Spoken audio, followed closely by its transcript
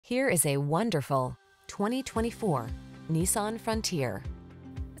Here is a wonderful 2024 Nissan Frontier.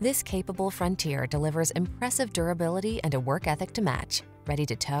 This capable Frontier delivers impressive durability and a work ethic to match. Ready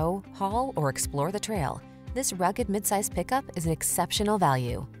to tow, haul, or explore the trail, this rugged midsize pickup is an exceptional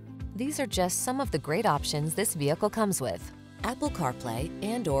value. These are just some of the great options this vehicle comes with: Apple CarPlay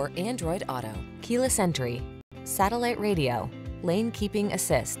and/or Android Auto, keyless entry, satellite radio, lane keeping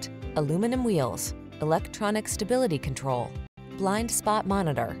assist, aluminum wheels, electronic stability control, blind spot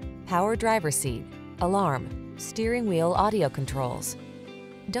monitor, power driver seat, alarm, steering wheel audio controls.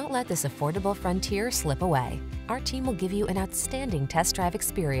 Don't let this affordable Frontier slip away. Our team will give you an outstanding test drive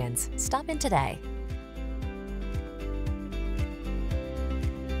experience. Stop in today.